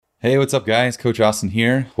Hey, what's up, guys? Coach Austin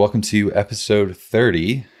here. Welcome to episode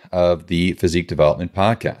 30 of the Physique Development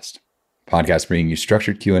Podcast. Podcast bringing you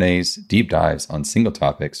structured Q&As, deep dives on single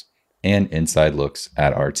topics, and inside looks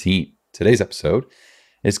at our team. Today's episode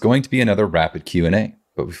is going to be another rapid Q&A.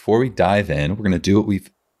 But before we dive in, we're going to do what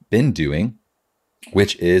we've been doing,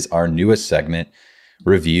 which is our newest segment,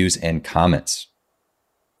 reviews and comments.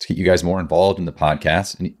 To get you guys more involved in the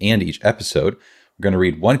podcast and each episode, we're going to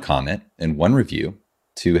read one comment and one review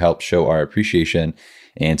to help show our appreciation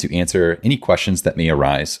and to answer any questions that may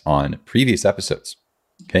arise on previous episodes.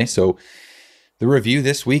 Okay, so the review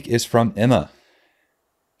this week is from Emma.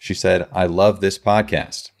 She said, "I love this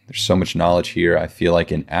podcast. There's so much knowledge here. I feel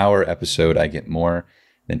like in our episode, I get more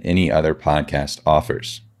than any other podcast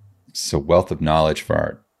offers. It's a wealth of knowledge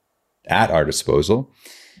at our disposal.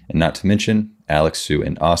 And not to mention, Alex, Sue,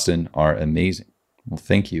 and Austin are amazing." Well,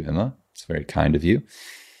 thank you, Emma. It's very kind of you.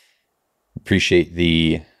 Appreciate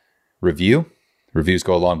the review. Reviews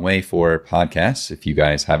go a long way for podcasts, if you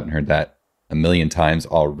guys haven't heard that a million times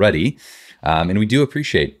already. And we do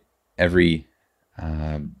appreciate every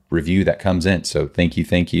review that comes in. So thank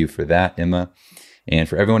you for that, Emma. And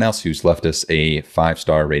for everyone else who's left us a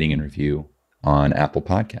 5-star rating and review on Apple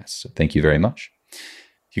Podcasts. So thank you very much.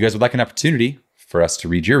 If you guys would like an opportunity for us to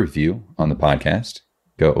read your review on the podcast,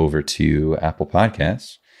 go over to Apple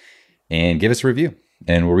Podcasts and give us a review,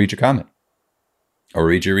 and we'll read your comment or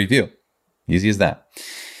read your review. Easy as that.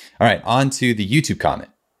 All right, on to the YouTube comment.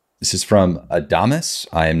 This is from Adamus.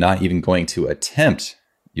 I am not even going to attempt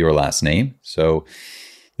your last name. So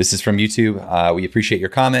this is from YouTube. We appreciate your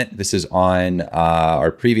comment. This is on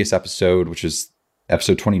our previous episode, which is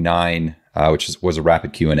episode 29, which was a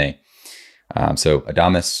rapid Q&A. So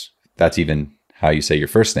Adamus, that's even how you say your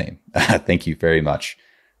first name. Thank you very much.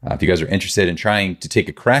 If you guys are interested in trying to take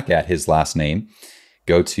a crack at his last name,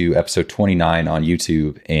 go to episode 29 on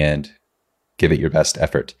YouTube and give it your best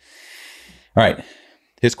effort. All right.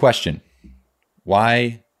 His question: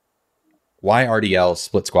 Why RDL,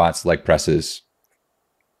 split squats, leg presses?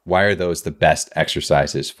 Why are those the best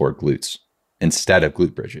exercises for glutes instead of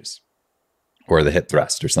glute bridges or the hip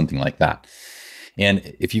thrust or something like that?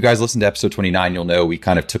 And if you guys listen to episode 29, you'll know we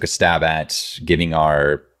kind of took a stab at giving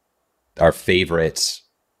our favorite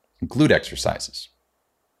glute exercises.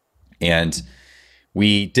 And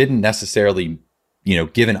we didn't necessarily,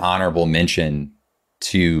 give an honorable mention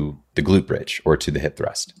to the glute bridge or to the hip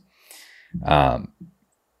thrust. And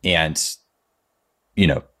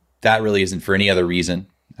that really isn't for any other reason.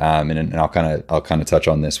 And I'll kind of touch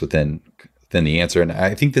on this within the answer. And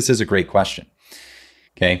I think this is a great question.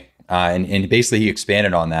 Okay. And basically he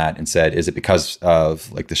expanded on that and said, is it because of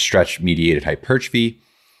like the stretch mediated hypertrophy?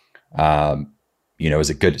 Is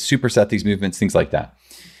it good to superset these movements? Things like that.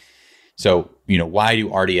 So, why do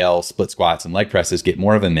RDL, split squats, and leg presses get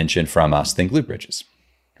more of a mention from us than glute bridges,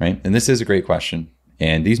 right? And this is a great question.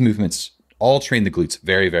 And these movements all train the glutes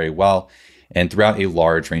very, very well and throughout a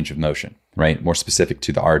large range of motion, right? More specific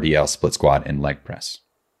to the RDL, split squat, and leg press.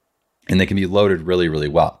 And they can be loaded really, really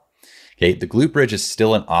well. Okay, the glute bridge is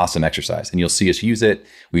still an awesome exercise, and you'll see us use it.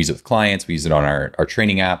 We use it with clients. We use it on our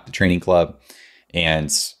training app, the Training Club,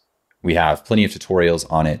 and we have plenty of tutorials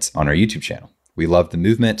on it on our YouTube channel. We love the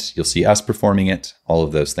movement. You'll see us performing it, all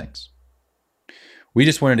of those things. We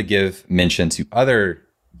just wanted to give mention to other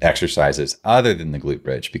exercises other than the glute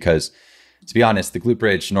bridge because, to be honest, the glute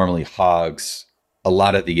bridge normally hogs a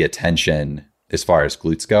lot of the attention as far as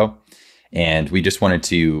glutes go. And we just wanted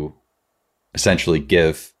to essentially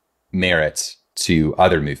give merit to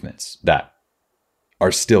other movements that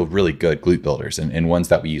are still really good glute builders and ones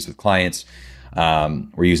that we use with clients.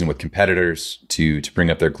 We're using with competitors to bring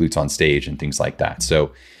up their glutes on stage and things like that.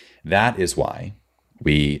 So that is why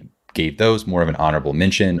we gave those more of an honorable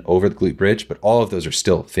mention over the glute bridge, but all of those are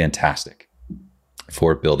still fantastic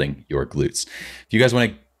for building your glutes. If you guys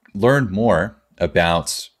want to learn more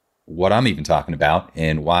about what I'm even talking about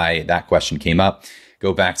and why that question came up,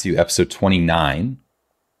 go back to episode 29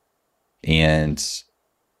 and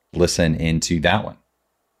listen into that one.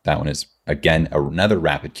 That one is, again, another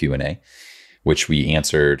rapid Q&A, which we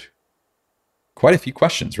answered quite a few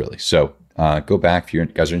questions, really. So go back if you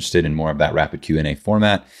guys are interested in more of that rapid Q&A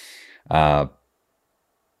format. Go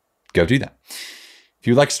do that. If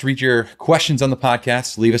you'd like us to read your questions on the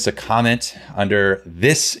podcast, leave us a comment under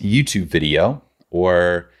this YouTube video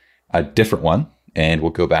or a different one, and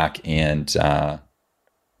we'll go back and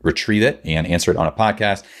retrieve it and answer it on a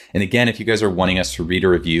podcast. And again, if you guys are wanting us to read a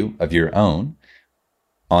review of your own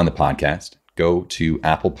on the podcast, go to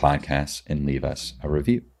Apple Podcasts and leave us a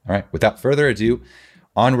review. All right. Without further ado,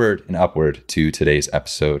 onward and upward to today's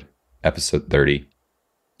episode 30.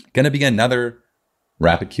 Going to be another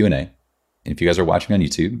rapid Q&A. And if you guys are watching on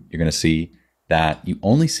YouTube, you're going to see that you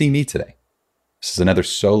only see me today. This is another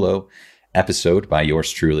solo episode by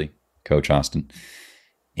yours truly, Coach Austin.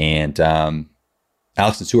 And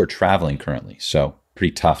Alex and Sue are traveling currently, so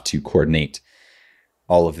pretty tough to coordinate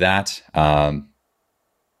all of that.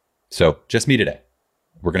 So just me today.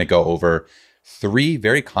 We're going to go over 3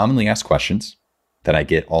 very commonly asked questions that I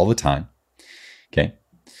get all the time. Okay.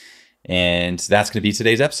 And that's going to be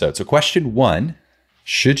today's episode. So question 1,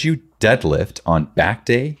 should you deadlift on back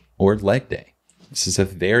day or leg day? This is a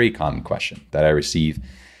very common question that I receive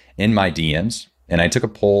in my DMs. And I took a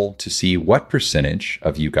poll to see what percentage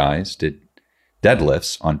of you guys did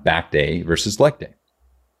deadlifts on back day versus leg day.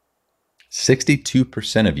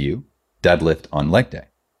 62% of you deadlift on leg day.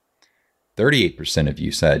 38% of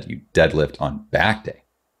you said you deadlift on back day.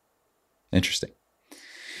 Interesting.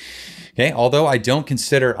 Okay, although I don't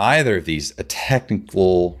consider either of these a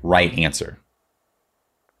technical right answer,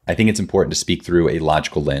 I think it's important to speak through a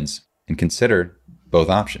logical lens and consider both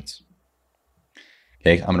options.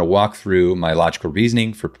 Okay, I'm going to walk through my logical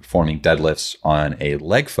reasoning for performing deadlifts on a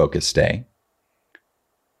leg focused day.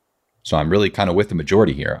 So I'm really kind of with the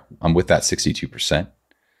majority here. I'm with that 62%.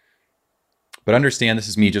 But understand this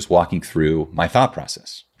is me just walking through my thought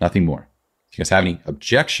process, nothing more. If you guys have any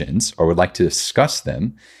objections or would like to discuss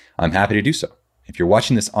them, I'm happy to do so. If you're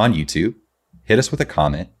watching this on YouTube, hit us with a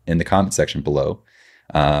comment in the comment section below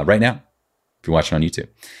right now, if you're watching on YouTube.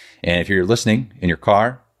 And if you're listening in your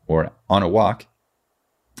car or on a walk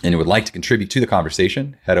and would like to contribute to the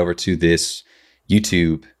conversation, head over to this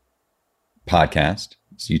YouTube podcast,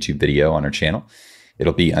 this YouTube video on our channel.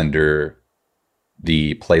 It'll be under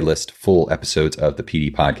the playlist full episodes of the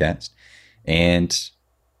PD podcast, and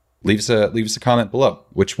leave us a comment below.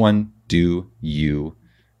 Which one do you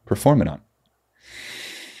perform it on?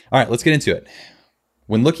 All right, let's get into it.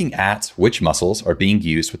 When looking at which muscles are being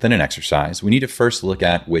used within an exercise, we need to first look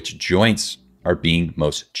at which joints are being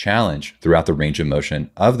most challenged throughout the range of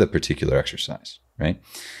motion of the particular exercise, right?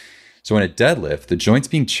 So in a deadlift, the joints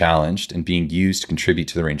being challenged and being used to contribute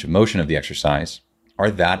to the range of motion of the exercise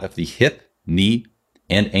are that of the hip, knee,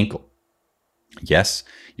 and ankle. Yes,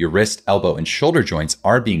 your wrist, elbow, and shoulder joints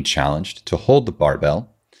are being challenged to hold the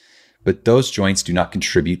barbell, but those joints do not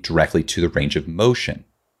contribute directly to the range of motion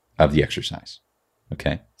of the exercise.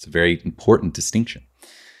 Okay, it's a very important distinction.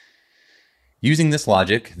 Using this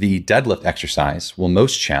logic, the deadlift exercise will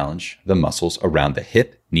most challenge the muscles around the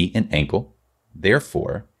hip, knee, and ankle.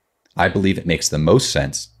 Therefore, I believe it makes the most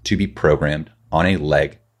sense to be programmed on a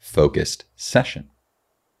leg-focused session.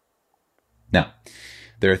 Now,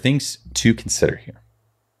 there are things to consider here.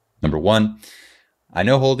 Number 1, I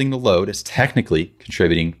know holding the load is technically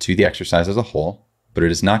contributing to the exercise as a whole, but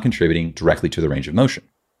it is not contributing directly to the range of motion.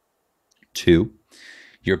 2,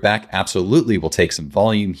 your back absolutely will take some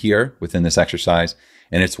volume here within this exercise,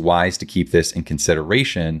 and it's wise to keep this in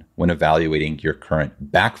consideration when evaluating your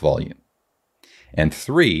current back volume. And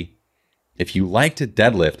 3, if you like to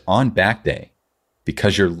deadlift on back day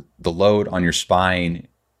because the load on your spine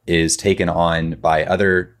is taken on by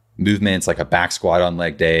other movements like a back squat on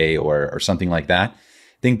leg day or something like that,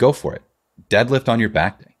 then go for it. Deadlift on your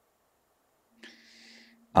back day.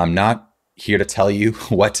 I'm not here to tell you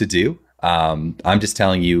what to do. I'm just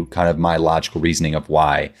telling you kind of my logical reasoning of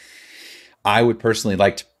why I would personally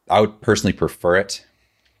prefer it,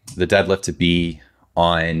 the deadlift, to be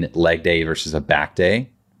on leg day versus a back day.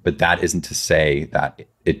 But that isn't to say that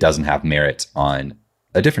it doesn't have merit on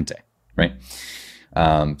a different day, right?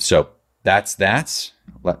 So that's that.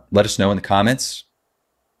 Let us know in the comments.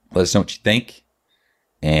 Let us know what you think.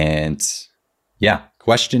 And yeah,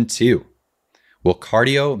 question 2. Will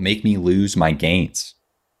cardio make me lose my gains?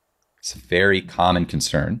 It's a very common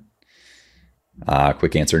concern.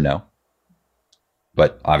 Quick answer, no.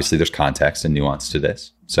 But obviously there's context and nuance to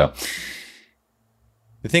this. So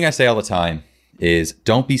the thing I say all the time is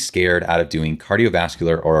don't be scared out of doing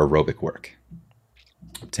cardiovascular or aerobic work.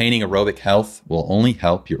 Obtaining aerobic health will only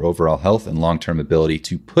help your overall health and long-term ability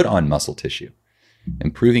to put on muscle tissue.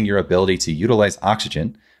 Improving your ability to utilize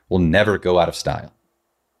oxygen will never go out of style.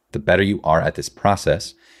 The better you are at this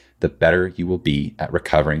process, the better you will be at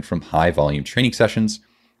recovering from high volume training sessions,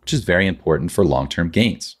 which is very important for long-term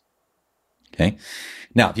gains. Okay.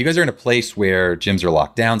 Now, if you guys are in a place where gyms are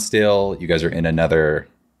locked down still, you guys are in another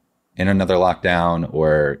lockdown,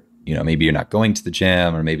 or maybe you're not going to the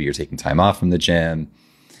gym, or maybe you're taking time off from the gym,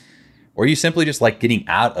 or you simply just like getting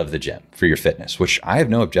out of the gym for your fitness, which I have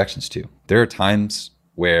no objections to. There are times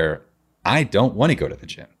where I don't want to go to the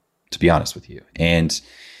gym, to be honest with you. And,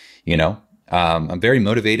 I'm very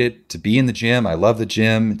motivated to be in the gym. I love the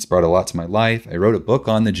gym. It's brought a lot to my life. I wrote a book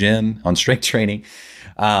on the gym, on strength training.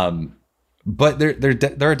 But there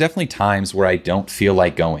are definitely times where I don't feel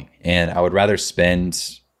like going, and I would rather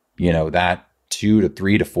spend, that 2 to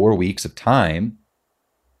 3 to 4 weeks of time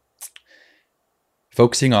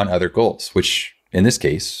focusing on other goals, which in this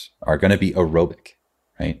case are going to be aerobic,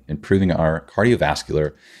 right? Improving our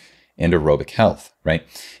cardiovascular and aerobic health, right?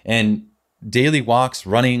 And daily walks,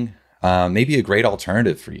 running, may be a great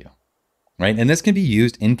alternative for you, right? And this can be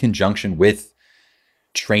used in conjunction with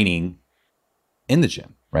training in the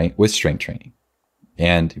gym, right? With strength training.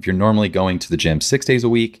 And if you're normally going to the gym 6 days a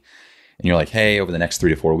week and you're like, hey, over the next 3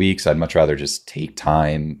 to 4 weeks, I'd much rather just take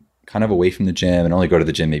time kind of away from the gym and only go to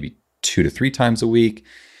the gym maybe 2 to 3 times a week,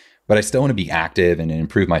 but I still want to be active and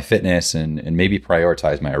improve my fitness and maybe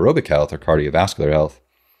prioritize my aerobic health or cardiovascular health.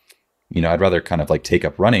 I'd rather kind of like take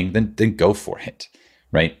up running than go for it,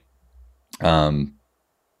 right?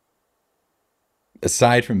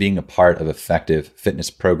 Aside from being a part of effective fitness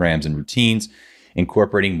programs and routines,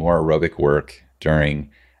 incorporating more aerobic work during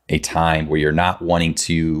a time where you're not wanting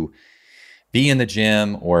to be in the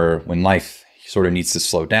gym or when life sort of needs to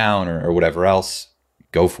slow down or whatever else,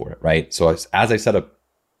 go for it, right? So as I said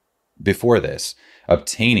before this,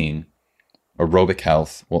 obtaining aerobic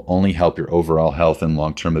health will only help your overall health and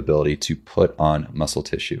long-term ability to put on muscle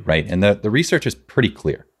tissue, right? And the research is pretty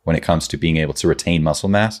clear when it comes to being able to retain muscle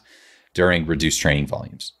mass during reduced training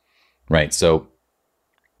volumes, right? So,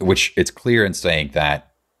 which it's clear in saying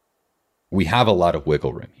that we have a lot of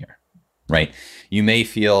wiggle room here, right? You may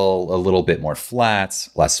feel a little bit more flat,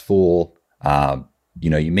 less full.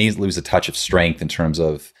 You may lose a touch of strength in terms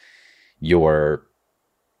of your,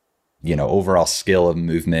 overall skill of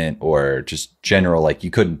movement or just general, like you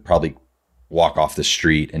couldn't probably walk off the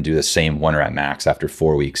street and do the same 1 rep max after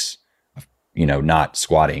 4 weeks of, not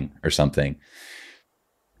squatting or something.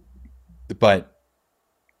 But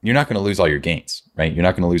you're not going to lose all your gains, right? You're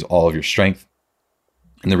not going to lose all of your strength.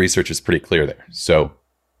 And the research is pretty clear there. So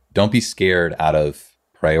don't be scared out of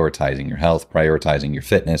prioritizing your health, prioritizing your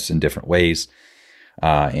fitness in different ways,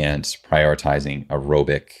 and prioritizing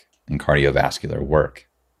aerobic and cardiovascular work.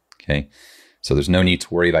 Okay. So there's no need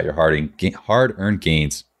to worry about your hard-earned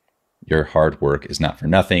gains. Your hard work is not for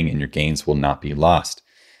nothing and your gains will not be lost.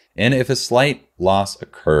 And if a slight loss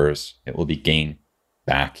occurs, it will be gained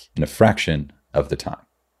back in a fraction of the time,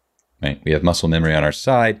 right? We have muscle memory on our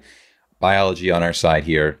side, biology on our side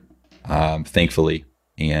here, thankfully,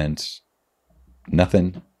 and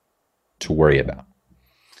nothing to worry about.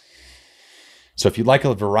 So if you'd like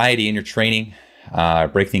a variety in your training,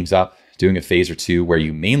 break things up, doing a phase or two where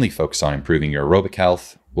you mainly focus on improving your aerobic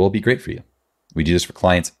health will be great for you. We do this for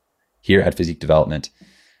clients here at Physique Development.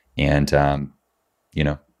 And,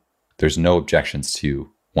 there's no objections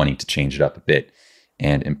to wanting to change it up a bit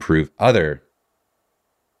and improve other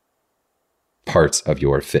parts of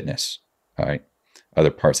your fitness, all right? Other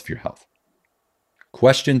parts of your health.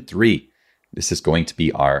 Question 3. This is going to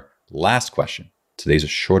be our last question. Today's a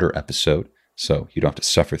shorter episode, so you don't have to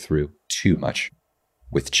suffer through too much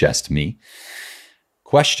with just me.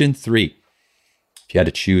 Question 3. If you had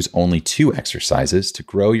to choose only 2 exercises to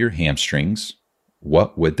grow your hamstrings,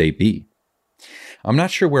 what would they be? I'm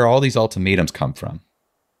not sure where all these ultimatums come from.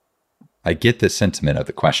 I get the sentiment of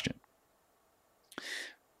the question.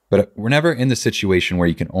 But we're never in the situation where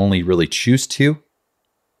you can only really choose 2,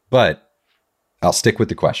 but I'll stick with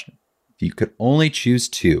the question. If you could only choose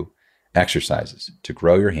 2 exercises to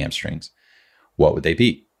grow your hamstrings, what would they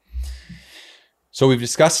be? So we've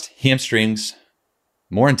discussed hamstrings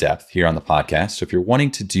more in depth here on the podcast. So if you're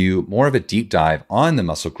wanting to do more of a deep dive on the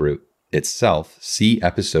muscle group itself, see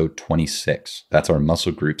episode 26. That's our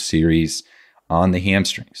muscle group series on the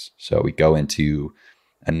hamstrings. So we go into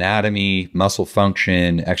anatomy, muscle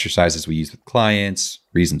function, exercises we use with clients,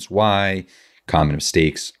 reasons why, common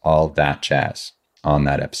mistakes, all that jazz on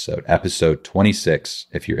that episode 26,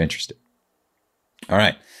 if you're interested. All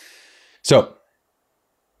right. So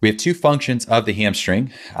we have 2 functions of the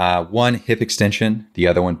hamstring, one hip extension, the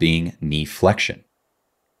other one being knee flexion.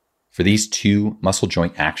 For these 2 muscle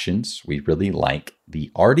joint actions, we really like the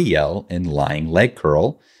RDL and lying leg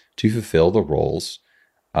curl to fulfill the roles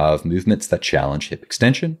of movements that challenge hip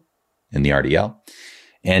extension in the RDL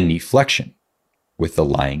and knee flexion with the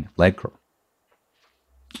lying leg curl.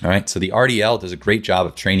 All right, so the RDL does a great job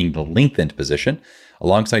of training the lengthened position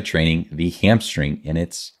alongside training the hamstring in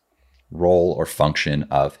its role or function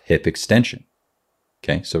of hip extension.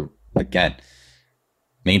 Okay, so again,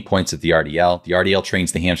 main points of the RDL. The RDL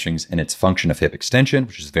trains the hamstrings in its function of hip extension,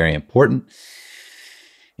 which is very important.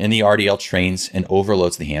 And the RDL trains and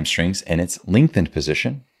overloads the hamstrings in its lengthened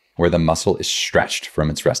position, where the muscle is stretched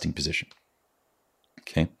from its resting position.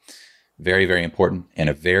 Okay. Very, very important and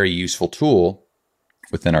a very useful tool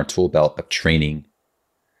within our tool belt of training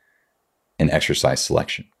and exercise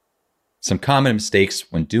selection. Some common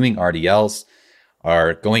mistakes when doing RDLs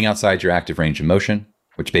are going outside your active range of motion,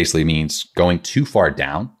 which basically means going too far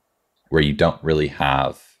down where you don't really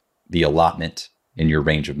have the allotment in your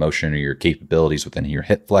range of motion or your capabilities within your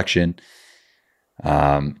hip flexion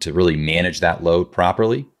to really manage that load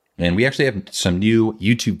properly. And we actually have some new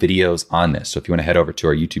YouTube videos on this. So if you want to head over to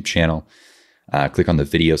our YouTube channel, click on the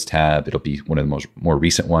videos tab. It'll be one of the more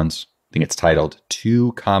recent ones. I think it's titled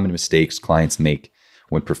 2 Common Mistakes Clients Make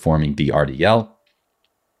When Performing the RDL,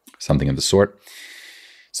 something of the sort.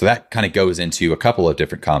 So that kind of goes into a couple of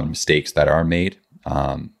different common mistakes that are made,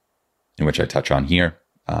 in which I touch on here.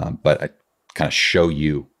 But I kind of show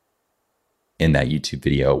you in that YouTube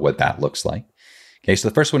video what that looks like. Okay, so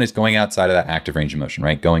the first one is going outside of that active range of motion,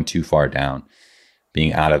 right? Going too far down,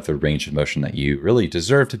 being out of the range of motion that you really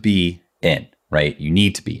deserve to be in, right? You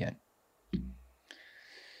need to be in.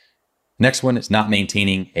 Next one is not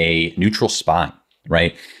maintaining a neutral spine,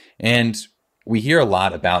 right? And we hear a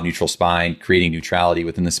lot about neutral spine, creating neutrality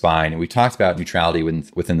within the spine. And we talked about neutrality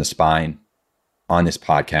within the spine on this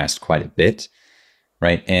podcast quite a bit,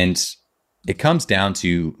 right? And it comes down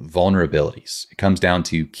to vulnerabilities. It comes down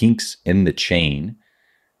to kinks in the chain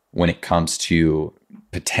when it comes to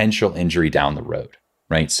potential injury down the road,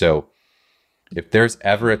 right? So if there's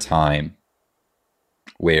ever a time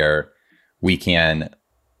where we can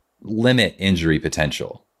limit injury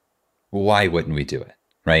potential, why wouldn't we do it,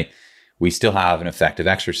 right? We still have an effective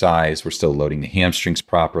exercise. We're still loading the hamstrings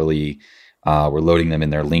properly. We're loading them in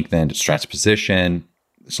their lengthened stretch position.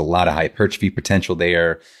 There's a lot of hypertrophy potential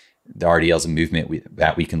there. The RDL is a movement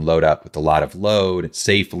that we can load up with a lot of load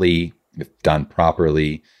safely, if done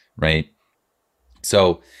properly, right?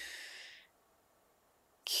 So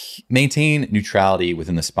maintain neutrality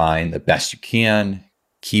within the spine the best you can.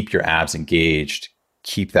 Keep your abs engaged.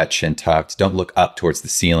 Keep that chin tucked. Don't look up towards the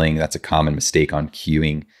ceiling. That's a common mistake on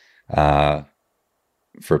cueing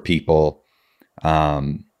for people.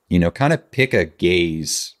 Kind of pick a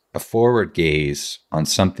gaze, a forward gaze on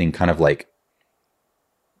something kind of like,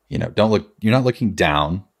 don't look, you're not looking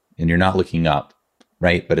down and you're not looking up,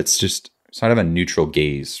 right? But it's just sort of a neutral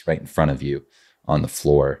gaze right in front of you on the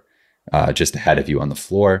floor, just ahead of you on the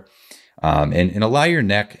floor. And allow your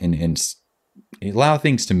neck and allow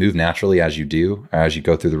things to move naturally as you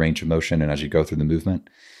go through the range of motion and as you go through the movement,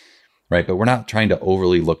 right? But we're not trying to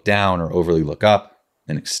overly look down or overly look up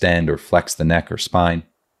and extend or flex the neck or spine.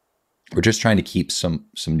 We're just trying to keep some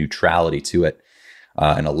neutrality to it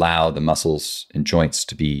and allow the muscles and joints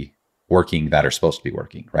to be working that are supposed to be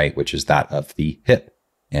working, right? Which is that of the hip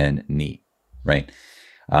and knee, right?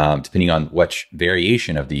 Depending on which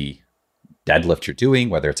variation of the deadlift you're doing,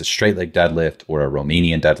 whether it's a straight leg deadlift or a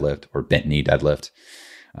Romanian deadlift or bent knee deadlift.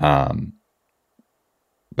 But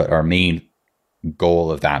our main goal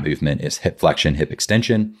of that movement is hip flexion, hip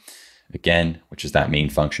extension, again, which is that main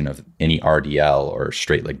function of any RDL or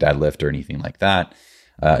straight leg deadlift or anything like that,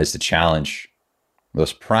 is to challenge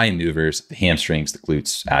those prime movers, the hamstrings, the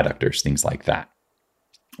glutes, adductors, things like that,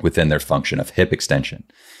 within their function of hip extension.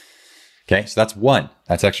 Okay, so that's one.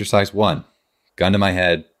 That's exercise 1. Gun to my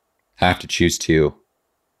head, have to choose 2.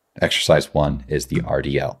 Exercise 1 is the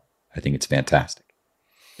RDL. I think it's fantastic.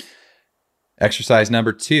 Exercise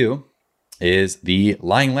number 2 is the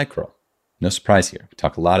lying leg curl. No surprise here. We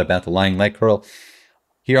talk a lot about the lying leg curl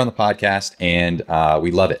here on the podcast, and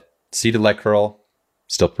we love it. Seated leg curl,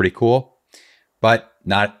 still pretty cool, but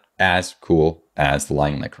not as cool as the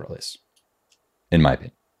lying leg curl is, in my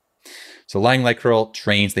opinion. So lying leg curl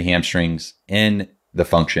trains the hamstrings in the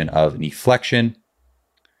function of knee flexion.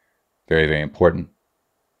 Very, very important.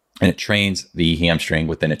 And it trains the hamstring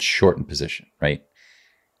within its shortened position, right?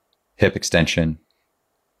 Hip extension,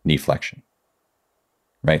 knee flexion,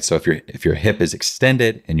 right? So if your hip is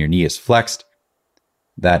extended and your knee is flexed,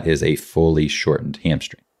 that is a fully shortened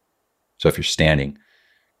hamstring. So if you're standing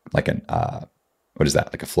like what is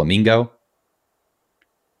that? Like a flamingo?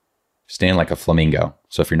 Stand like a flamingo.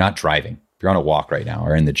 So if you're not driving, if you're on a walk right now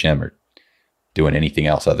or in the gym or doing anything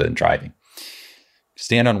else other than driving,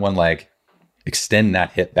 stand on one leg, extend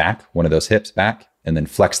that hip back, one of those hips back, and then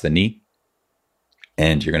flex the knee.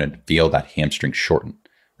 And you're going to feel that hamstring shorten,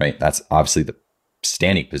 right? That's obviously the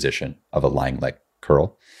standing position of a lying leg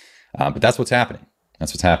curl. But that's what's happening.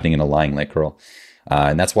 That's what's happening in a lying leg curl.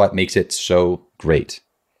 And that's what makes it so great.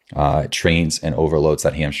 It trains and overloads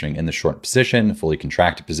that hamstring in the shortened position, fully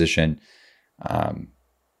contracted position,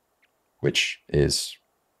 which is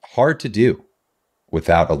hard to do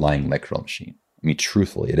without a lying leg curl machine. I mean,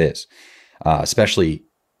 truthfully, it is, especially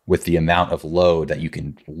with the amount of load that you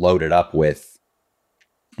can load it up with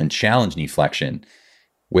and challenge knee flexion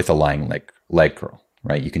with a lying leg curl,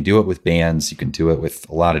 right? You can do it with bands, you can do it with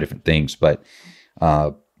a lot of different things, but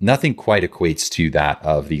nothing quite equates to that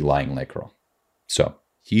of the lying leg curl. So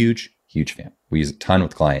huge fan. We use it a ton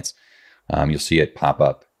with clients. You'll see it pop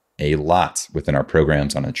up a lot within our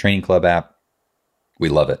programs on a Training Club app. We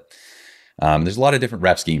love it. There's a lot of different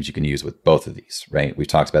rep schemes you can use with both of these, right? We've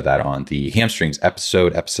talked about that on the hamstrings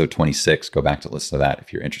episode 26. Go back to listen to that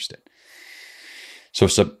if you're interested. So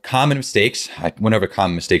some common mistakes. I went over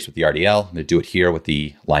common mistakes with the RDL. I'm going to do it here with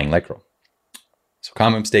the lying leg curl. So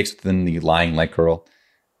common mistakes within the lying leg curl,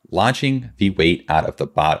 launching the weight out of the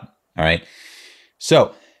bottom. All right.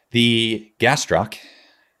 So the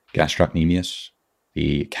gastrocnemius,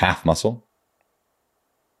 the calf muscle,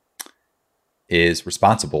 is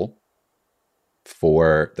responsible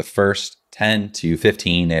for the first 10 to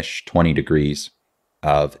 15-ish, 20 degrees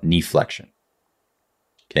of knee flexion.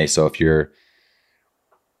 Okay, so if your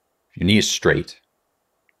knee is straight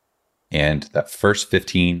and that first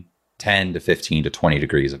 10 to 15 to 20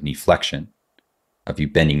 degrees of knee flexion, of you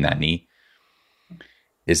bending that knee,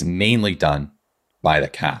 is mainly done by the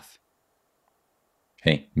calf.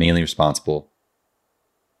 Okay, mainly responsible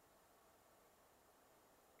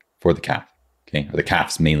for the calf. Okay, or the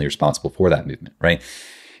calf's mainly responsible for that movement, right?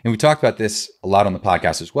 And we talked about this a lot on the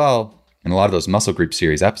podcast as well, in a lot of those muscle group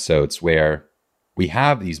series episodes where we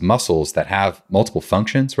have these muscles that have multiple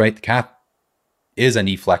functions, right? The calf is a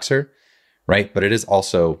knee flexor, right? But it is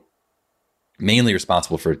also mainly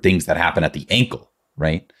responsible for things that happen at the ankle,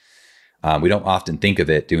 right? We don't often think of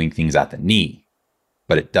it doing things at the knee,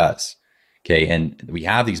 but it does. Okay, and we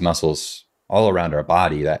have these muscles all around our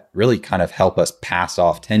body that really kind of help us pass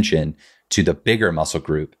off tension to the bigger muscle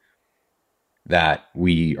group that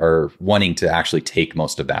we are wanting to actually take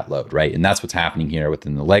most of that load, right? And that's what's happening here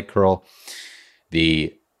within the leg curl.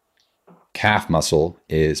 The calf muscle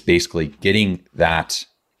is basically getting that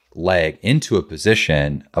leg into a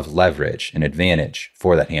position of leverage and advantage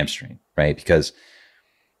for that hamstring, right? Because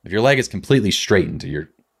if your leg is completely straightened,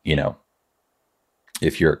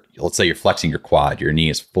 let's say you're flexing your quad, your knee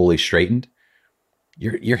is fully straightened,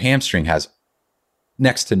 your hamstring has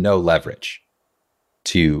next to no leverage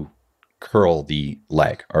to curl the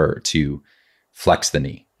leg or to flex the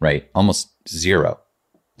knee, right? Almost zero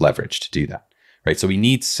leverage to do that, right? So we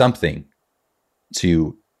need something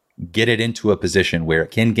to get it into a position where it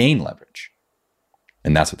can gain leverage.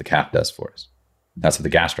 And that's what the calf does for us. That's what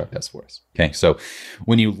the gastroc does for us. Okay. So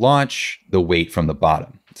when you launch the weight from the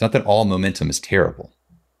bottom, it's not that all momentum is terrible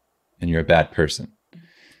and you're a bad person.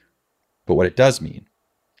 But what it does mean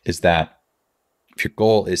is that if your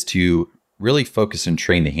goal is to really focus and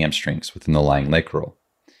train the hamstrings within the lying leg curl,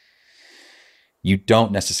 you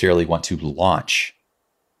don't necessarily want to launch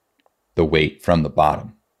the weight from the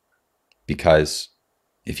bottom, because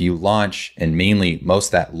if you launch, and mainly most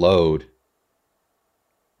of that load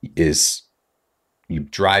is, you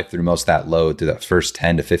drive through most of that load through that first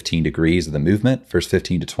 10 to 15 degrees of the movement, first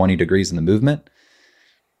 15 to 20 degrees in the movement,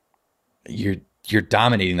 you're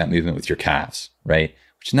dominating that movement with your calves, right?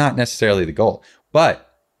 Which is not necessarily the goal.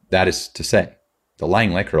 But that is to say, the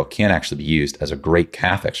lying leg curl can actually be used as a great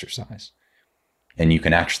calf exercise. And you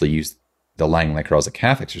can actually use the lying leg curl as a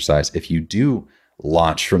calf exercise if you do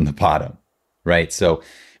launch from the bottom, right? So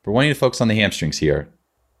if we're wanting to focus on the hamstrings here,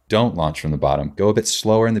 don't launch from the bottom. Go a bit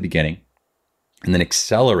slower in the beginning and then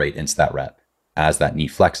accelerate into that rep as that knee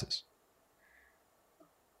flexes.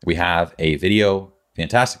 We have a video,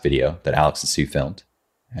 fantastic video that Alex and Sue filmed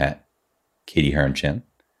at Katie Heron Gym,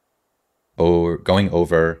 or going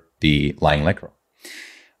over the lying leg curl.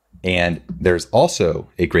 And there's also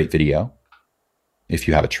a great video, if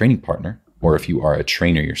you have a training partner or if you are a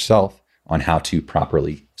trainer yourself, on how to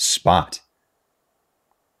properly spot,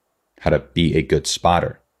 how to be a good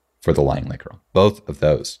spotter for the lying leg curl. Both of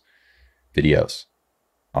those videos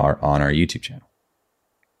are on our YouTube channel.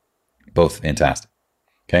 Both fantastic.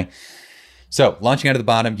 Okay. So launching out of the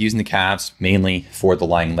bottom, using the calves mainly for the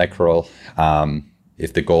lying leg curl.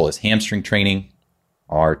 If the goal is hamstring training,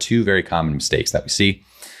 are two very common mistakes that we see.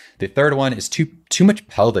 The third one is too much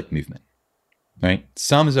pelvic movement, right?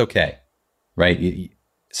 Some is okay, right?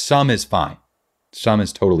 Some is fine. Some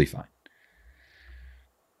is totally fine.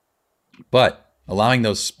 But allowing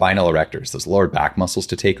those spinal erectors, those lower back muscles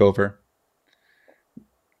to take over,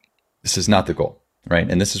 this is not the goal, right?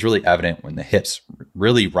 And this is really evident when the hips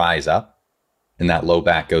really rise up and that low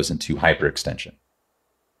back goes into hyperextension.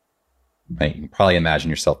 Right? You can probably imagine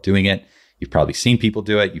yourself doing it. You've probably seen people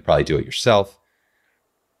do it. You probably do it yourself.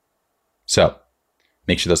 So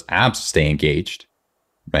make sure those abs stay engaged,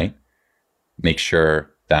 right? Make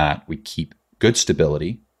sure that we keep good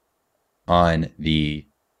stability on the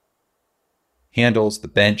handles, the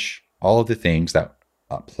bench, all of the things that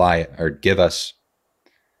apply or give us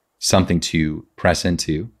something to press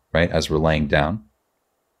into, right, as we're laying down.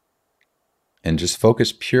 And just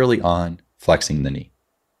focus purely on flexing the knee,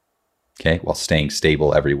 okay, while staying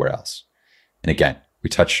stable everywhere else. And again, we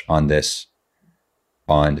touch on this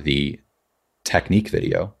on the technique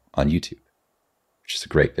video on YouTube, which is a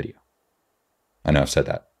great video. I know I've said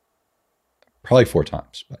that probably 4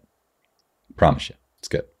 times, but I promise you, it's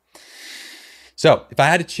good. So if I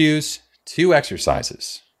had to choose 2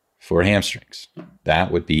 exercises for hamstrings,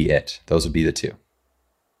 that would be it. Those would be the 2.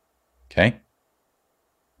 Okay?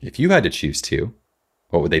 If you had to choose 2,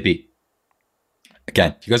 what would they be?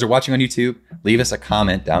 Again, if you guys are watching on YouTube, leave us a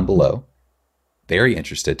comment down below. Very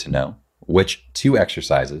interested to know which 2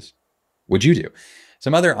 exercises would you do.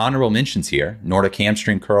 Some other honorable mentions here. Nordic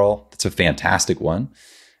hamstring curl. That's a fantastic one.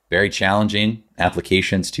 Very challenging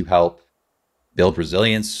applications to help build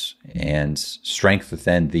resilience and strength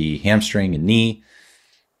within the hamstring and knee.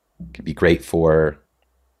 Can be great for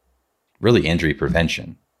really injury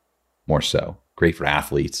prevention, more so. Great for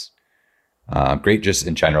athletes. Great just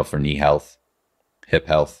in general for knee health, hip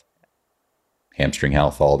health, hamstring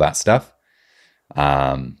health, all of that stuff.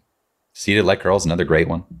 Seated leg curls, another great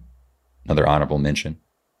one. Another honorable mention.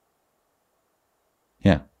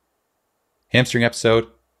 Yeah. Hamstring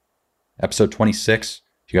episode 26.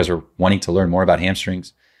 If you guys are wanting to learn more about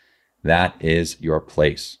hamstrings, that is your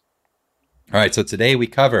place. All right, so today we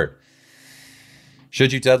covered,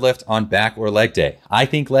 should you deadlift on back or leg day? I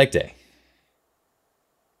think leg day,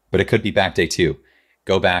 but it could be back day too.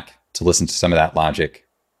 Go back to listen to some of that logic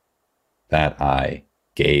that I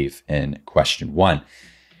gave in question 1.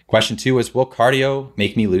 Question 2 is, will cardio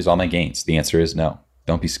make me lose all my gains? The answer is no.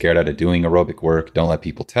 Don't be scared out of doing aerobic work. Don't let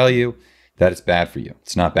people tell you that it's bad for you.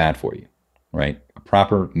 It's not bad for you, right? A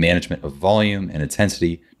proper management of volume and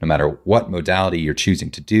intensity, no matter what modality you're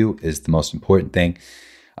choosing to do, is the most important thing.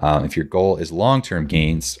 If your goal is long-term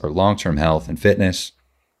gains or long-term health and fitness,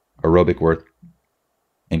 aerobic work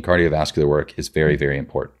and cardiovascular work is very, very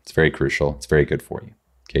important. It's very crucial. It's very good for you.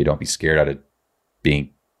 Okay, don't be scared out of being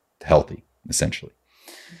healthy, essentially.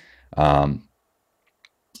 If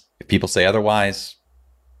people say otherwise,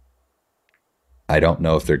 I don't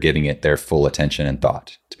know if they're giving it their full attention and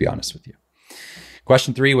thought, to be honest with you.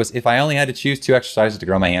 Question 3 was, if I only had to choose 2 exercises to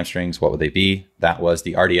grow my hamstrings, what would they be? That was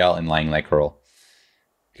the RDL and lying leg curl.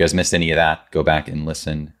 If you guys missed any of that, go back and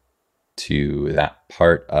listen to that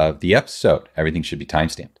part of the episode. Everything should be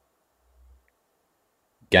timestamped.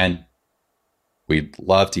 Again, we'd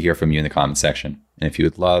love to hear from you in the comment section. And if you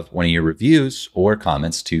would love one of your reviews or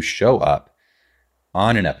comments to show up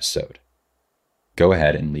on an episode, go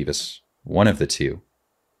ahead and leave us one of the 2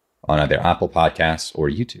 on either Apple Podcasts or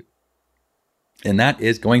YouTube. And that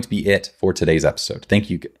is going to be it for today's episode. Thank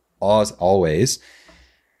you as always.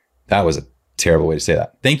 That was a terrible way to say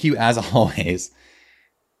that. Thank you as always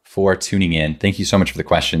for tuning in. Thank you so much for the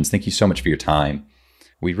questions. Thank you so much for your time.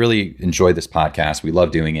 We really enjoy this podcast. We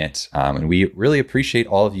love doing it. And we really appreciate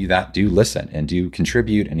all of you that do listen and do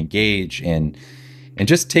contribute and engage and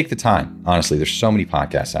just take the time. Honestly, there's so many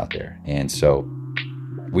podcasts out there. And so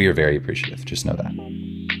we are very appreciative. Just know that.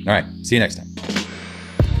 All right. See you next time.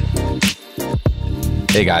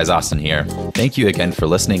 Hey guys, Austin here. Thank you again for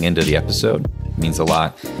listening into the episode. It means a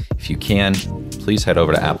lot. If you can, please head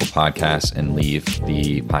over to Apple Podcasts and leave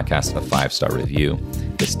the podcast a 5-star review.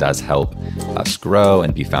 This does help us grow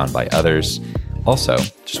and be found by others. Also,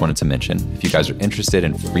 just wanted to mention, if you guys are interested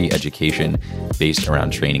in free education based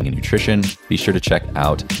around training and nutrition, be sure to check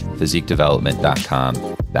out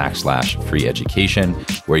physiquedevelopment.com/free education,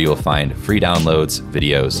 where you will find free downloads,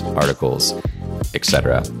 videos, articles,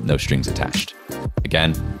 etc. No strings attached.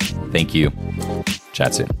 Again, thank you.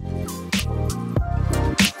 Chat soon.